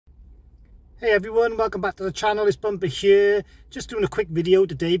Hey everyone, welcome back to the channel. It's Bumper here. Just doing a quick video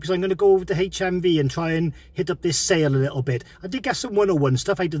today because I'm going to go over to HMV and try and hit up this sale a little bit. I did get some 101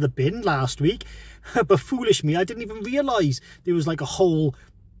 stuff out of the bin last week, but foolish me, I didn't even realise there was like a whole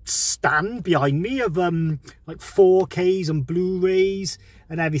stand behind me of like 4Ks and Blu-rays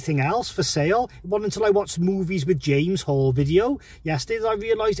and everything else for sale. It wasn't until I watched Movies with James haul video yesterday that I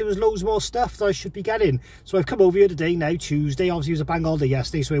realised there was loads more stuff that I should be getting. So I've come over here today, now Tuesday. Obviously it was a bank holiday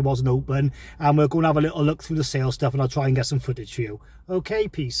yesterday, so it wasn't open, and we're going to have a little look through the sale stuff and I'll try and get some footage for you. Okay,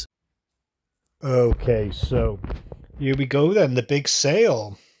 peace. Okay, so here we go then, the big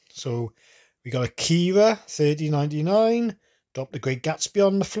sale. So we got a Kira, $30.99. Drop the Great Gatsby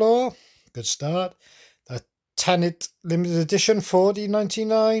on the floor. Good start. The Tenet limited edition,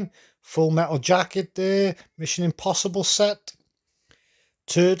 $40.99. Full Metal Jacket there. Mission Impossible set.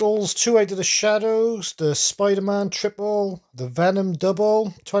 Turtles, 2 Out of the Shadows. The Spider-Man triple. The Venom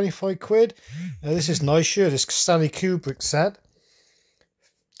double, 25 quid. Now this is nice here. This Stanley Kubrick set.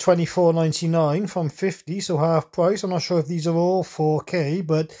 $24.99 from 50, so half price. I'm not sure if these are all 4K,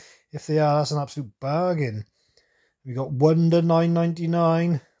 but if they are, that's an absolute bargain. We got Wonder,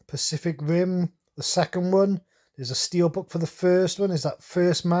 $9.99. Pacific Rim, the second one. There's a steelbook for the first one. Is that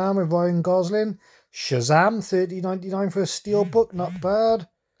First Man with Ryan Gosling? Shazam, $30.99 for a steelbook. Not bad.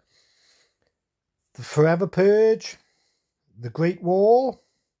 The Forever Purge. The Great Wall.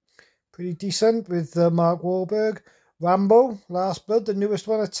 Pretty decent with Mark Wahlberg. Rambo, Last Blood, the newest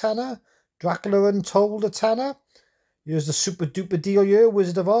one, a tenner. Dracula Untold, a tenner. Here's the super duper deal here.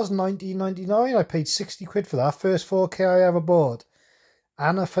 Wizard of Oz, $19.99. I paid 60 quid for that. First 4K I ever bought.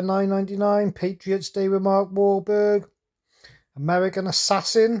 Anna for $9.99. Patriots Day with Mark Wahlberg. American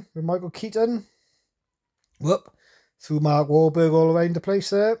Assassin with Michael Keaton. Whoop. Threw Mark Wahlberg all around the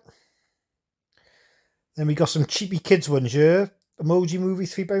place there. Then we got some cheapy kids ones here. Emoji Movie,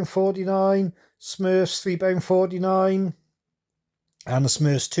 £3.49. Smurfs, £3.49. And the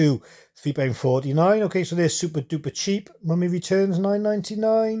Smurfs 2, £3.49. Okay, so they're super duper cheap. Mummy Returns,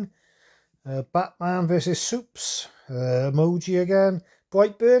 $9.99. Batman vs Soups. Emoji again.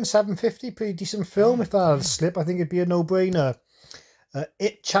 Brightburn, $7.50. Pretty decent film. If that had a slip, I think it'd be a no-brainer.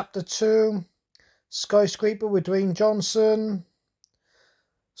 It Chapter 2. Skyscraper with Dwayne Johnson.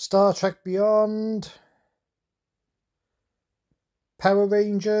 Star Trek Beyond. Power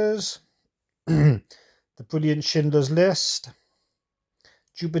Rangers. The Brilliant Schindler's List.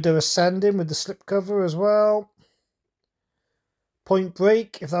 Jupiter Ascending with the slipcover as well. Point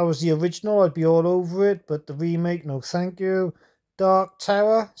Break, if that was the original, I'd be all over it, but the remake, no thank you. Dark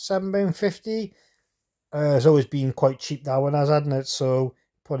Tower, £7.50. It's always been quite cheap, that one has, hasn't it? So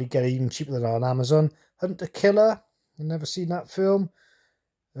probably get it even cheaper than on Amazon. Hunter Killer, I've never seen that film.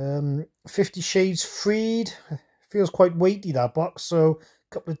 50 Shades Freed, feels quite weighty, that box, so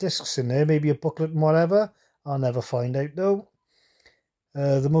a couple of discs in there, maybe a booklet and whatever. I'll never find out though.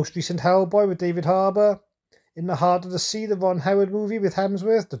 The most recent Hellboy with David Harbour. In the Heart of the Sea, the Ron Howard movie with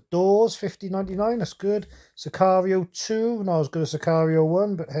Hemsworth. The Doors, $50.99, that's good. Sicario 2, not as good as Sicario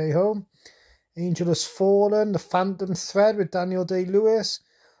 1, but hey ho. Angel Has Fallen, The Phantom Thread with Daniel Day-Lewis.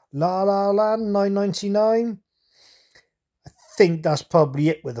 La La Land, $9.99. I think that's probably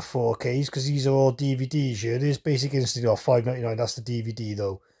it with the 4Ks, because these are all DVDs here. There's Basic Instinct, or $5.99, that's the DVD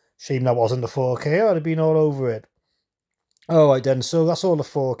though. Shame that wasn't the 4K, I'd have been all over it. Alright then, so that's all the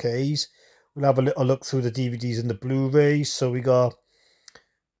 4Ks. We'll have a little look through the DVDs and the Blu-rays. So we got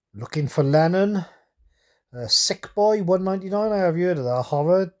Looking for Lennon. Sick Boy, $1.99. I have heard of that.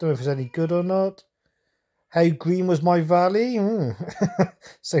 Horror. Don't know if it's any good or not. How Green Was My Valley.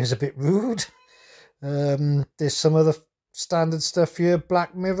 Sounds a bit rude. There's some other standard stuff here.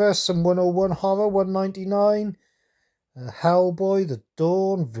 Black Mirror, some 101 horror, $1.99. Hellboy, The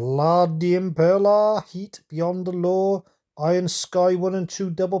Dawn, Vlad the Impaler, Heat, Beyond the Law, Iron Sky 1 and 2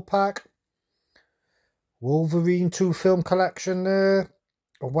 double pack. Wolverine 2 film collection there.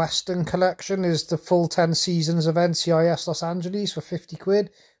 A Western collection is the full 10 seasons of NCIS Los Angeles for 50 quid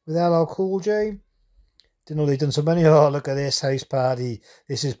with LL Cool J. Didn't know they'd done so many. Oh, look at this, House Party.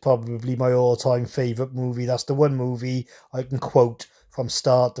 This is probably my all-time favourite movie. That's the one movie I can quote from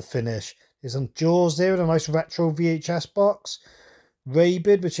start to finish. There's some Jaws there in a nice retro VHS box.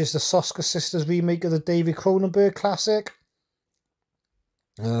 Rabid, which is the Soska Sisters remake of the David Cronenberg classic.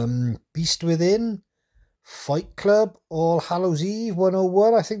 Beast Within. Fight Club, All Hallows Eve,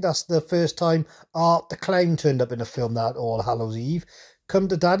 101. I think that's the first time Art the Clown turned up in a film, that All Hallows Eve. Come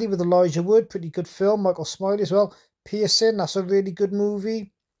to Daddy with Elijah Wood, pretty good film. Michael Smiley as well. Piercing, that's a really good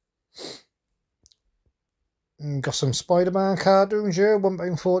movie. Got some Spider-Man cartoons here,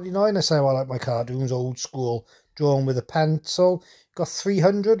 £1.49. That's how I like my cartoons, old school, drawn with a pencil. Got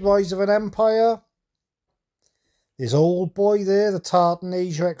 300, Rise of an Empire. There's Old Boy there, the Tartan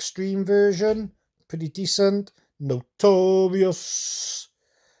Asia Extreme version. Pretty decent. Notorious.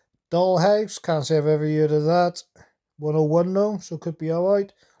 Dollhouse, can't say I've ever heard of that. 101 though, so could be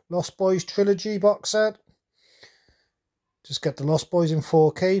alright. Lost Boys Trilogy box set. Just get the Lost Boys in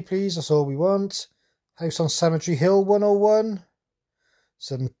 4K, please. That's all we want. House on Cemetery Hill 101.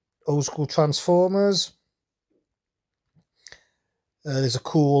 Some old school Transformers. There's a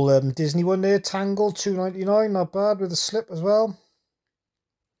cool Disney one there. Tangled, $2.99. Not bad, with a slip as well.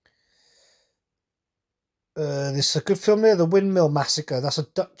 This is a good film there. The Windmill Massacre. That's a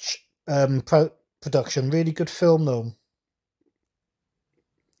Dutch production. Really good film though.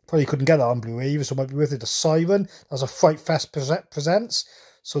 Probably couldn't get that on Blu-ray either, so it might be worth it. The Siren. That's a Fright Fest presents.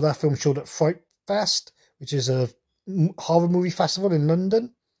 So that film showed at Fright Fest, which is a horror movie festival in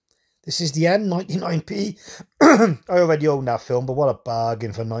London. This is the end, 99p. I already own that film, but what a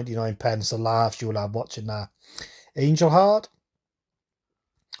bargain for 99 pence. The laughs you'll have watching that. Angel Heart.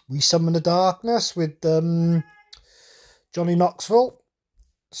 We Summon the Darkness with Johnny Knoxville.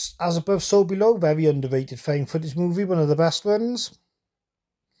 As Above, So Below. Very underrated found footage movie. One of the best ones.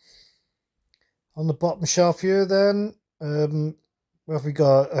 On the bottom shelf here then. What have we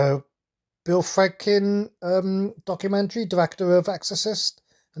got? Bill Friedkin documentary. Director of Exorcist.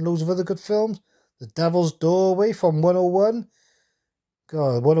 And loads of other good films. The Devil's Doorway from 101.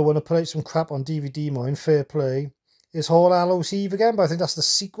 God, 101 have put out some crap on DVD, mine. Fair play. It's All Hallows Eve again, but I think that's the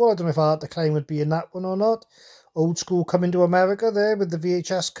sequel. I don't know if Art the Clown would be in that one or not. Old School Coming to America there with the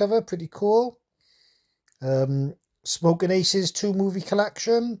VHS cover. Pretty cool. Smoking Aces 2 movie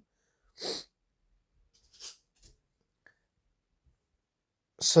collection.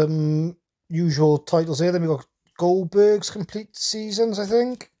 Some usual titles here. Then we've got Goldberg's Complete Seasons, I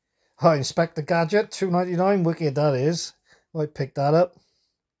think. Oh, Inspector Gadget, $2.99. Wicked that is. Might pick that up.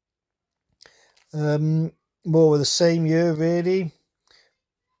 More of the same year, really.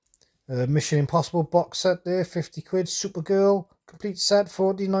 Mission Impossible box set there, 50 quid. Supergirl, complete set,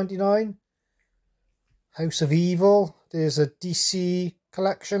 $14.99. House of Evil. There's a DC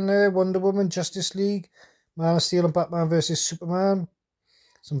collection there. Wonder Woman, Justice League, Man of Steel and Batman vs Superman.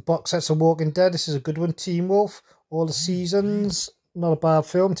 Some box sets of Walking Dead. This is a good one. Teen Wolf, all the seasons. Not a bad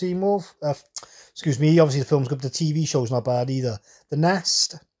film, Teen Wolf. Excuse me, obviously the film's good, but the TV show's not bad either. The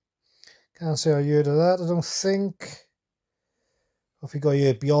Nest. Can't say I heard of that, I don't think. What have we got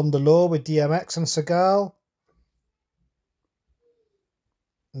here? Beyond the Law with DMX and Seagal.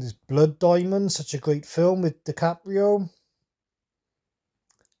 And there's Blood Diamond, such a great film with DiCaprio.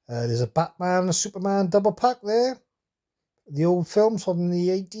 There's a Batman and Superman double pack there. The old films from the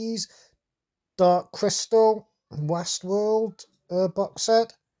 80s. Dark Crystal, Westworld box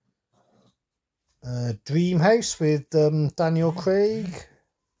set. Dream House with Daniel Craig.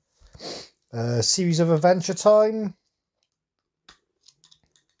 Series of Adventure Time.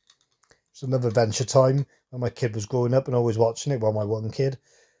 It's another Adventure Time when my kid was growing up and always watching it. Well, my one kid.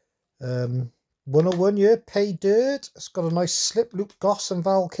 101 year, Pay Dirt. It's got a nice slip. Luke Goss and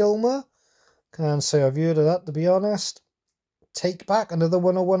Val Kilmer. Can't say I've heard of that, to be honest. Take Back, another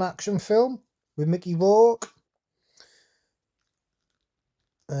 101 action film with Mickey Rourke.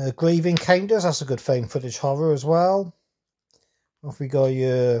 Grave Encounters, that's a good found footage horror as well. What have we got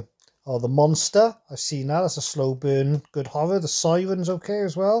here? Oh, The Monster. I've seen that. That's a slow burn, good horror. The Siren's okay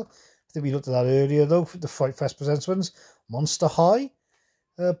as well. I think we looked at that earlier though, for the Fright Fest Presents ones. Monster High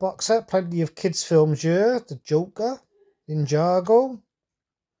box set. Plenty of kids' films here. The Joker. Ninjago.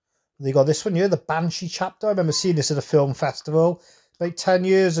 They got this one here, The Banshee Chapter. I remember seeing this at a film festival about 10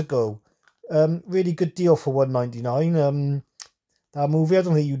 years ago. Really good deal for $1.99. That movie, I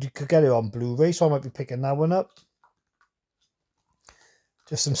don't think you could get it on Blu-ray, so I might be picking that one up.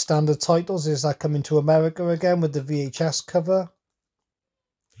 Just some standard titles. Is that Coming to America again with the VHS cover?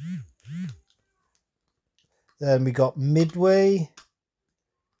 Then we got Midway.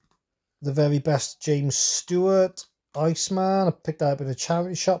 The Very Best James Stewart. Iceman. I picked that up in a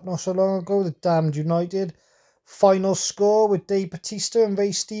charity shop not so long ago. The Damned United. Final Score with Dave Bautista and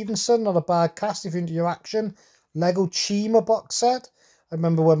Ray Stevenson. Not a bad cast if you're into your action. Lego Chima box set. I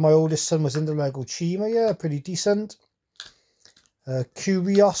remember when my oldest son was into Lego Chima. Yeah, pretty decent.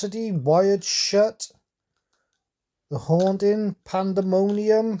 Curiosity. Wired Shut. The Haunting.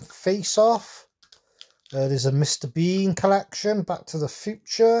 Pandemonium. Face Off. There's a Mr. Bean collection. Back to the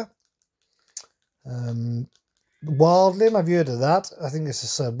Future. Wildling, I've heard of that. I think this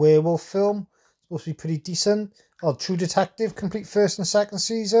is a werewolf film. Supposed to be pretty decent. Oh, True Detective, complete first and second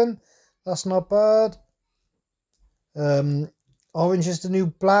season. That's not bad. Orange is the New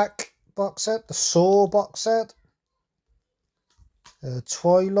Black box set. The Saw box set.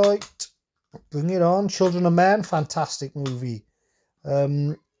 Twilight, bring it on. Children of Men, fantastic movie.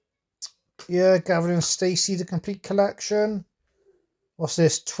 Yeah, Gavin and Stacey, the complete collection. What's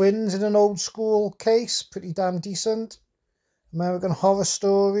this? Twins in an old school case, pretty damn decent. American Horror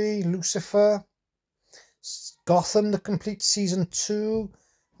Story, Lucifer, Gotham, the complete season 2.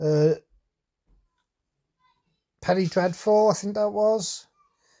 Penny Dreadful, I think that was.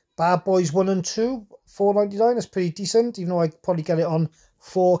 Bad Boys 1 and 2, $4.99. That's pretty decent, even though I'd probably get it on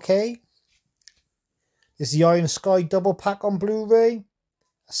 4K. There's the Iron Sky double pack on Blu-ray.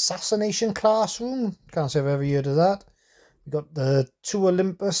 Assassination Classroom. Can't say I've ever heard of that. We got the 2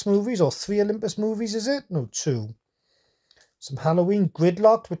 Olympus movies, or 3 Olympus movies, is it? No, 2. Some Halloween.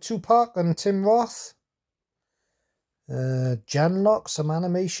 Gridlocked with Tupac and Tim Roth. Janlock, some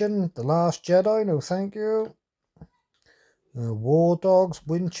animation. The Last Jedi, no thank you. War Dogs,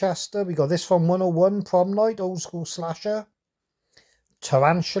 Winchester. We got this from 101, Prom Night, old school slasher.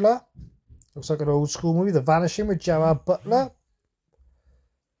 Tarantula. Looks like an old school movie. The Vanishing with Gerard Butler.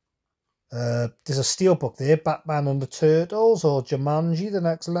 There's a steelbook there, Batman and the Turtles, or Jumanji, The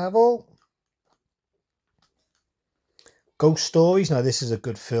Next Level. Ghost Stories, now this is a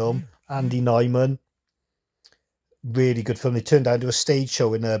good film. Andy Nyman, really good film. They turned out into a stage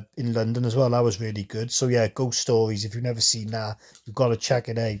show in London as well. That was really good. So yeah, Ghost Stories, if you've never seen that, you've got to check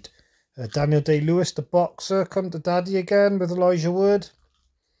it out. Daniel Day-Lewis, The Boxer, Come to Daddy Again with Elijah Wood.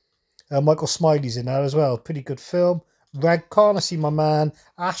 Michael Smiley's in that as well. Pretty good film. Redcon, I see my man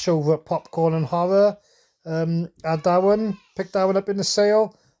Ash over at Popcorn and Horror. Had that one, picked that one up in the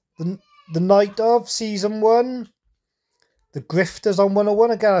sale. The Night of, Season 1. The Grifters on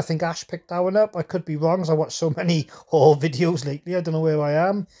 101. Again, I think Ash picked that one up. I could be wrong, because I watched so many horror videos lately. I don't know where I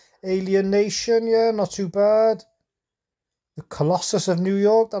am. Alien Nation, yeah, not too bad. The Colossus of New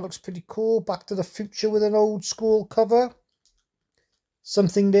York, that looks pretty cool. Back to the Future with an old school cover.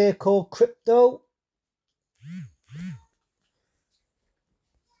 Something there called Crypto.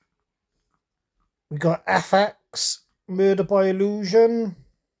 We got FX, Murder by Illusion.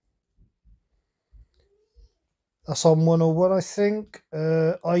 That's on 101, I think.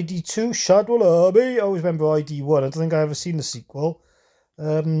 ID2, Shadwell Army. I always remember ID1. I don't think I've ever seen the sequel.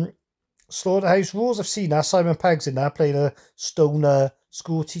 Slaughterhouse Rules, I've seen that. Simon Pegg's in there, playing a stoner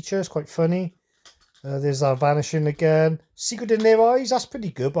school teacher. It's quite funny. There's our Vanishing again. Secret in Their Eyes, that's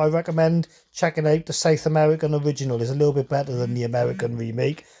pretty good, but I recommend checking out the South American original. It's a little bit better than the American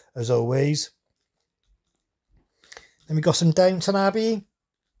remake, as always. Then we got some Downton Abbey.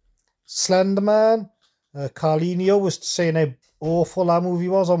 Slenderman. Carlinio was saying how awful that movie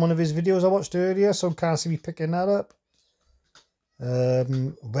was on one of his videos I watched earlier, so can't see me picking that up.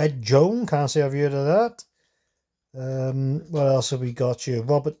 Red Joan, can't say I've heard of that. What else have we got here?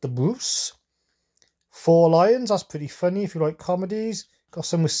 Robert the Bruce. Four Lions, that's pretty funny if you like comedies. Got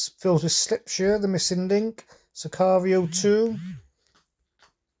some films with Slipshire, The Missing Link, Sicario 2.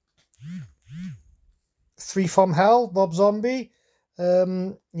 3 from Hell, Rob Zombie.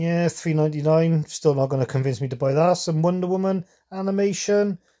 Yeah, $3.99. Still not going to convince me to buy that. Some Wonder Woman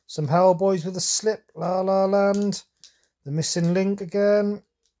animation. Some Hellboys with a slip. La La Land. The Missing Link again.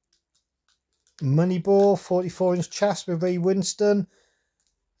 Moneyball, 44-inch chest with Ray Winston.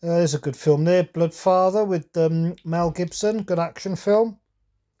 There's a good film there. Bloodfather with Mel Gibson. Good action film.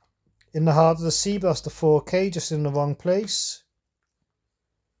 In the Heart of the Sea, but that's the 4K, just in the wrong place.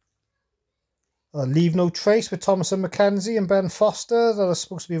 Leave No Trace with Thomas and Mackenzie and Ben Foster. That is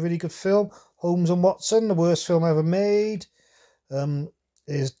supposed to be a really good film. Holmes and Watson, the worst film ever made.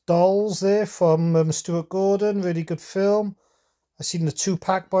 There's Dolls there from Stuart Gordon. Really good film. I've seen the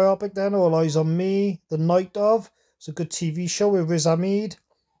Tupac biopic then, All Eyes on Me. The Night of. It's a good TV show with Riz Ahmed.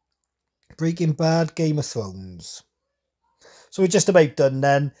 Breaking Bad, Game of Thrones. So we're just about done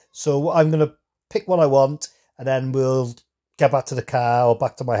then. So I'm going to pick what I want, and then we'll get back to the car or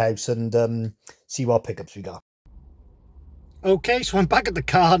back to my house and see what pickups we got. Okay, so I'm back at the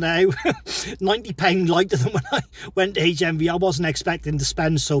car now. £90 lighter than when I went to HMV. I wasn't expecting to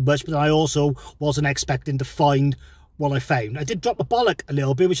spend so much, but I also wasn't expecting to find what I found. I did drop the bollock a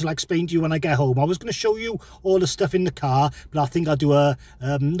little bit, which I'll explain to you when I get home. I was going to show you all the stuff in the car, but I think I'll do a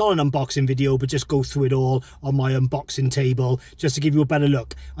not an unboxing video, but just go through it all on my unboxing table just to give you a better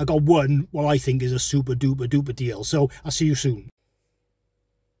look. I got one what I think is a super duper duper deal, so I'll see you soon.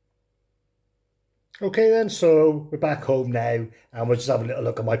 Okay then, so we're back home now and we'll just have a little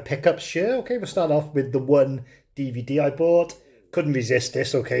look at my pickups here. Okay, we'll start off with the one DVD I bought. Couldn't resist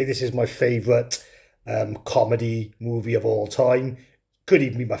this. Okay, this is my favourite comedy movie of all time. Could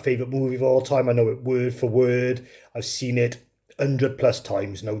even be my favourite movie of all time. I know it word for word. I've seen it 100+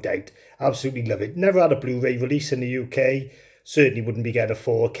 times, no doubt. Absolutely love it. Never had a Blu-ray release in the UK, certainly wouldn't be getting a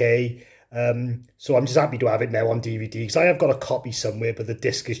 4K. So I'm just happy to have it now on DVD, because I have got a copy somewhere, but the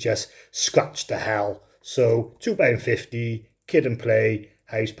disc is just scratched to hell. So £2.50, kid and play,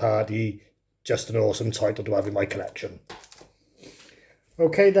 house party, just an awesome title to have in my collection.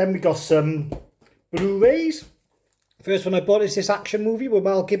 Okay, then we got some Blu-rays. First one I bought is this action movie with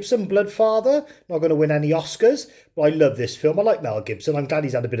Mel Gibson, Bloodfather. Not going to win any Oscars, but I love this film. I like Mel Gibson. I'm glad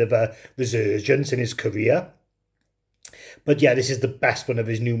he's had a bit of a resurgence in his career. But yeah, this is the best one of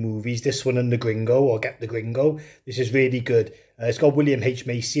his new movies. This one and The Gringo, or Get the Gringo. This is really good. It's got William H.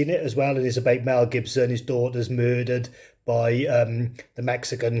 Macy in it as well. It is about Mel Gibson. His daughter's murdered by the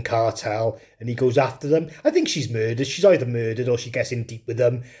Mexican cartel, and he goes after them. I think she's murdered. She's either murdered or she gets in deep with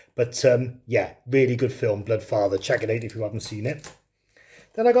them. But yeah, really good film, Bloodfather. Check it out if you haven't seen it.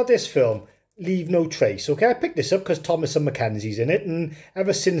 Then I got this film, Leave No Trace. Okay, I picked this up because Thomas and Mackenzie's in it, and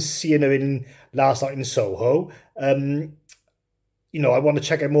ever since seeing her in Last Night in Soho, you know, I want to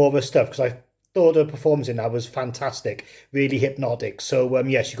check out more of her stuff, because I thought her performance in that was fantastic, really hypnotic. So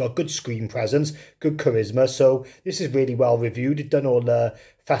yeah, she got good screen presence, good charisma. So this is really well reviewed. It done all the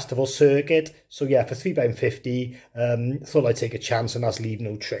festival circuit. So yeah, for £3.50, thought I'd take a chance, and that's Leave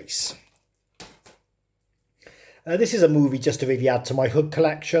No Trace. This is a movie just to really add to my Hood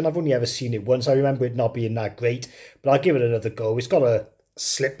collection. I've only ever seen it once. I remember it not being that great, but I'll give it another go. It's got a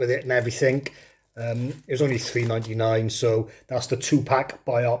slip with it and everything. It was only $3.99, so that's the 2-pack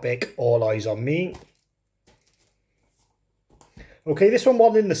biopic, All Eyes on Me. Okay, this one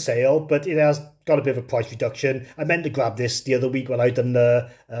wasn't in the sale, but it has got a bit of a price reduction. I meant to grab this the other week when I'd done the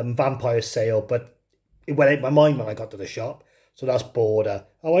vampire sale, but it went out of my mind when I got to the shop. So that's Border.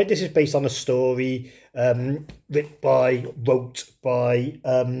 All right, this is based on a story wrote by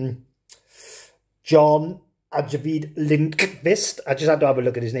John Ajvid Lindqvist. I just had to have a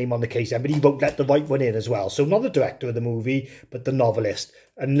look at his name on the case, but he wrote Let the Right One In as well. So not the director of the movie, but the novelist.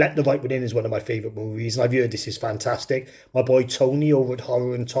 And Let the Right One In is one of my favourite movies, and I've heard this is fantastic. My boy Tony over at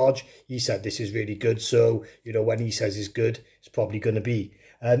Horror and Todge, he said this is really good. So, you know, when he says it's good, it's probably going to be.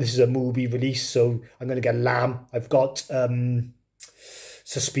 This is a movie release, so I'm going to get Lamb. I've got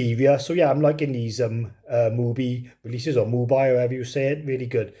Suspiria. So yeah, I'm liking these movie releases, or Mubi, or however you say it. Really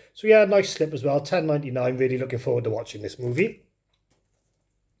good. So yeah, nice slip as well. $10.99. Really looking forward to watching this movie.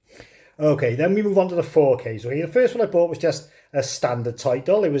 Okay, then we move on to the 4Ks. Okay, the first one I bought was just a standard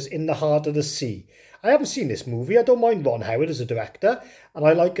title. It was In the Heart of the Sea. I haven't seen this movie. I don't mind Ron Howard as a director, and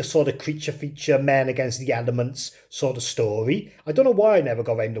I like a sort of creature feature, men against the elements sort of story. I don't know why I never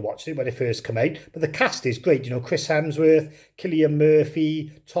got around to watching it when it first came out, but the cast is great. You know, Chris Hemsworth, Cillian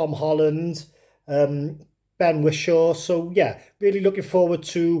Murphy, Tom Holland, Ben Whishaw. So yeah, really looking forward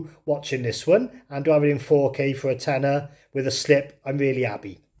to watching this one, and to have it in 4K for a tenner with a slip. I'm really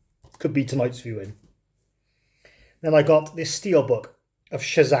happy. Could be tonight's viewing. Then I got this steelbook of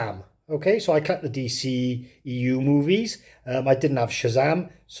Shazam. Okay, so I collect the DC EU movies. I didn't have Shazam,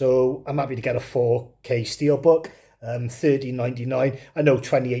 so I'm happy to get a 4K steelbook. $13.99. I know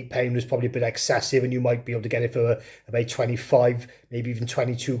 £28 was probably a bit excessive, and you might be able to get it for about 25, maybe even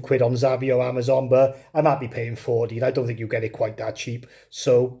 22 quid on Zavio or Amazon, but I'm happy paying 40, and I don't think you get it quite that cheap.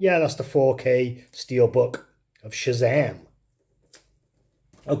 So yeah, that's the 4K steelbook of Shazam.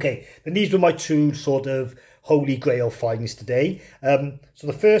 Okay, then these were my two sort of holy grail finds today. So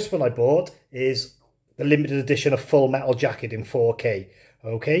the first one I bought is the limited edition of Full Metal Jacket in 4K.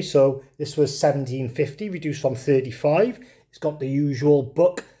 Okay, so this was $17.50, reduced from $35. It's got the usual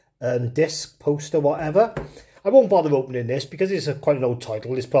book and disc, poster, whatever. I won't bother opening this because it's quite an old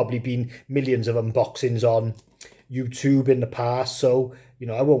title. There's probably been millions of unboxings on YouTube in the past, so, you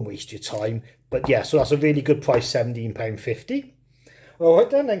know, I won't waste your time. But yeah, so that's a really good price, £17.50. All right,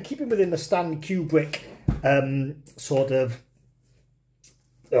 then keeping within the Stanley Kubrick sort of,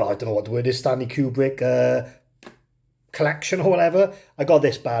 oh, I don't know what the word is, Stanley Kubrick collection or whatever, I got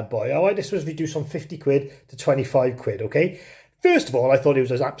this bad boy. All right, this was reduced from 50 quid to 25 quid, okay? First of all, I thought it was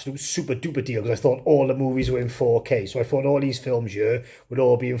an absolute super duper deal because I thought all the movies were in 4K. So I thought all these films here would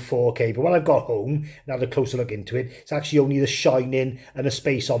all be in 4K. But when I've got home and had a closer look into it, it's actually only The Shining and A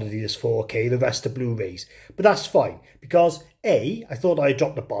Space Oddity that's 4K, the rest are Blu-rays. But that's fine because A, I thought I had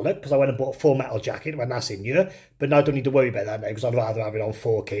dropped the bollock because I went and bought a Full Metal Jacket when that's in here. But now I don't need to worry about that now because I'd rather have it on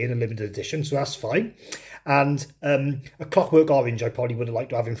 4K in a limited edition. So that's fine. And A Clockwork Orange I probably would have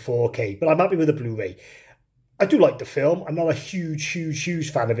liked to have in 4K. But I'm happy with the Blu-ray. I do like the film. I'm not a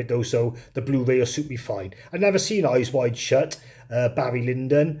huge fan of it though, so the Blu-ray will suit me fine. I've never seen Eyes Wide Shut. Barry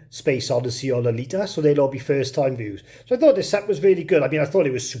Lyndon, Space Odyssey or Lolita, so they'll all be first time views. So I thought this set was really good. I mean, I thought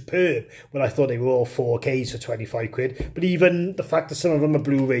it was superb when I thought they were all 4Ks for 25 quid, but even the fact that some of them are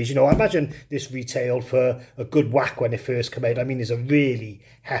Blu-rays, you know, I imagine this retailed for a good whack when it first came out. I mean, it's a really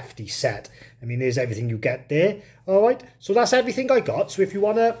hefty set. I mean, there's everything you get there. All right, so that's everything I got. So if you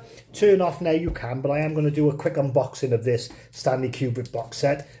want to turn off now, you can, but I am going to do a quick unboxing of this Stanley Kubrick box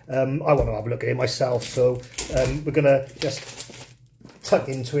set. I want to have a look at it myself, so we're going to just tuck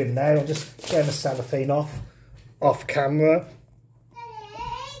into him now. I'll just get the cellophane off camera.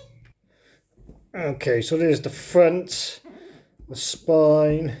 Okay, so there's the front, the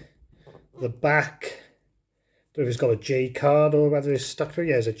spine, the back. I don't know if it's got a J card or whether it's stuck through.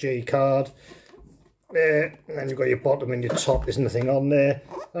 Yeah, there's a J card there, and then you've got your bottom and your top. There's nothing on there.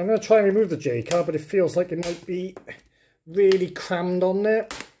 I'm going to try and remove the J card, but it feels like it might be really crammed on there.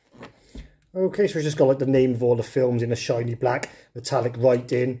 Okay, so it's just got like the name of all the films in a shiny black metallic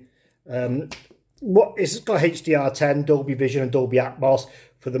writing. It's got HDR10, Dolby Vision and Dolby Atmos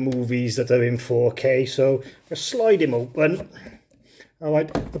for the movies that are in 4K. So I'll slide him open. All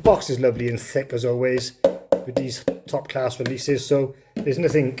right, the box is lovely and thick as always with these top class releases, so there's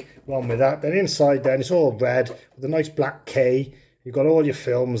nothing wrong with that. Then inside then it's all red with a nice black K. You've got all your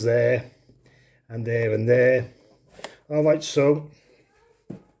films there and there and there. All right, so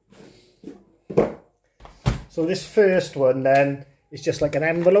this first one then is just like an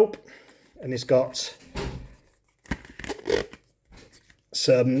envelope, and it's got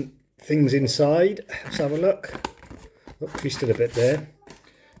some things inside. Let's have a look. Oh, twisted a bit there.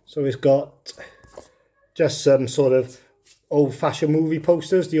 So it's got just some sort of old-fashioned movie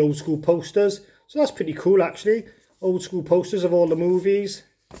posters, the old school posters. So that's pretty cool actually. Old school posters of all the movies.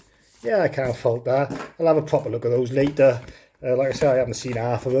 Yeah, I can't fault that. I'll have a proper look at those later. Like I said, I haven't seen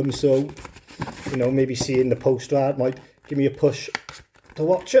half of them, so you know, maybe seeing the poster art might give me a push to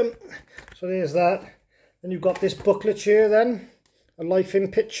watch them. So there's that. Then you've got this booklet here then, A Life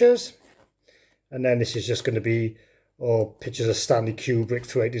in Pictures. And then this is just going to be all pictures of Stanley Kubrick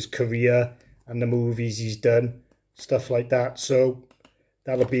throughout his career and the movies he's done, stuff like that. So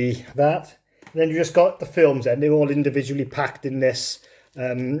that'll be that. And then you just got the films then, they're all individually packed in this,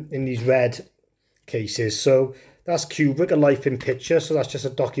 in these red cases. So that's Kubrick, A Life in Picture, so that's just a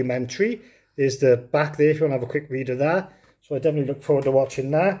documentary. There's the back there if you want to have a quick read of that. So I definitely look forward to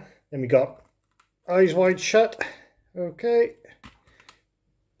watching that. Then we got Eyes Wide Shut. Okay.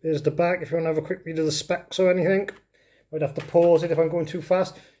 There's the back if you want to have a quick read of the specs or anything. Might have to pause it if I'm going too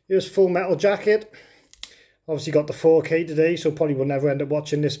fast. Here's Full Metal Jacket. Obviously got the 4K today, so probably will never end up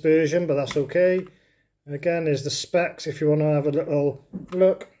watching this version, but that's okay. And again, there's the specs if you want to have a little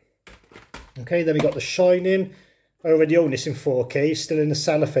look. Okay, then we got The Shining. I already own this in 4K, still in the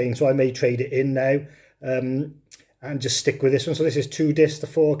cellophane, so I may trade it in now and just stick with this one. So this is 2 discs, the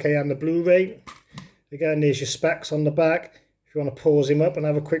 4K and the Blu-ray. Again, there's your specs on the back if you want to pause him up and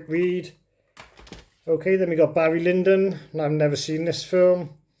have a quick read. Okay, then we got Barry Lyndon, and I've never seen this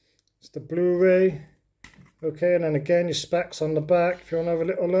film. It's the Blu-ray. Okay, and then again your specs on the back if you want to have a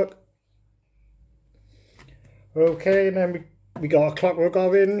little look. Okay, and then we got A Clockwork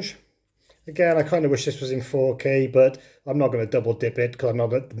Orange. Again, I kind of wish this was in 4K, but I'm not going to double dip it because I'm not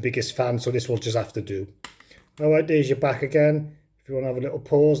the biggest fan, so this will just have to do. Alright, there's your back again. If you want to have a little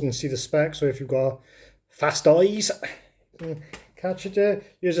pause and see the specs, or if you've got fast eyes, catch it there.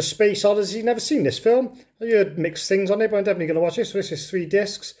 Here's A Space Odyssey. Never seen this film. I heard mixed things on it, but I'm definitely going to watch it. So this is 3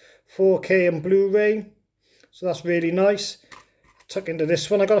 discs, 4K and Blu-ray. So that's really nice. Tuck into this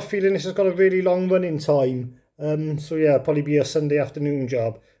one. I got a feeling this has got a really long running time. So yeah, probably be a Sunday afternoon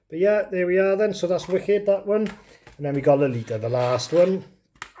job. But yeah, there we are then. So that's wicked, that one. And then we got Lolita, the last one.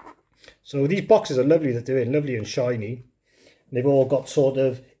 So these boxes are lovely that they're in, lovely and shiny. And they've all got sort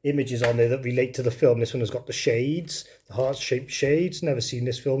of images on there that relate to the film. This one has got the shades, the heart-shaped shades. Never seen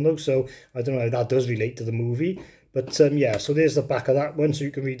this film though, so I don't know how that does relate to the movie. But yeah, so there's the back of that one, so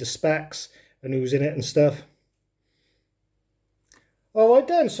you can read the specs and who's in it and stuff. Alright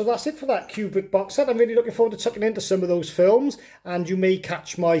then, so that's it for that Kubrick box set. I'm really looking forward to tucking into some of those films, and you may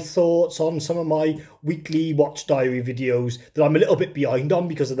catch my thoughts on some of my weekly watch diary videos that I'm a little bit behind on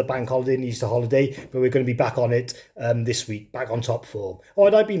because of the bank holiday and Easter holiday, but we're going to be back on it this week, back on top form.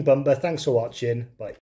 Alright, I've been Bumper, thanks for watching, bye.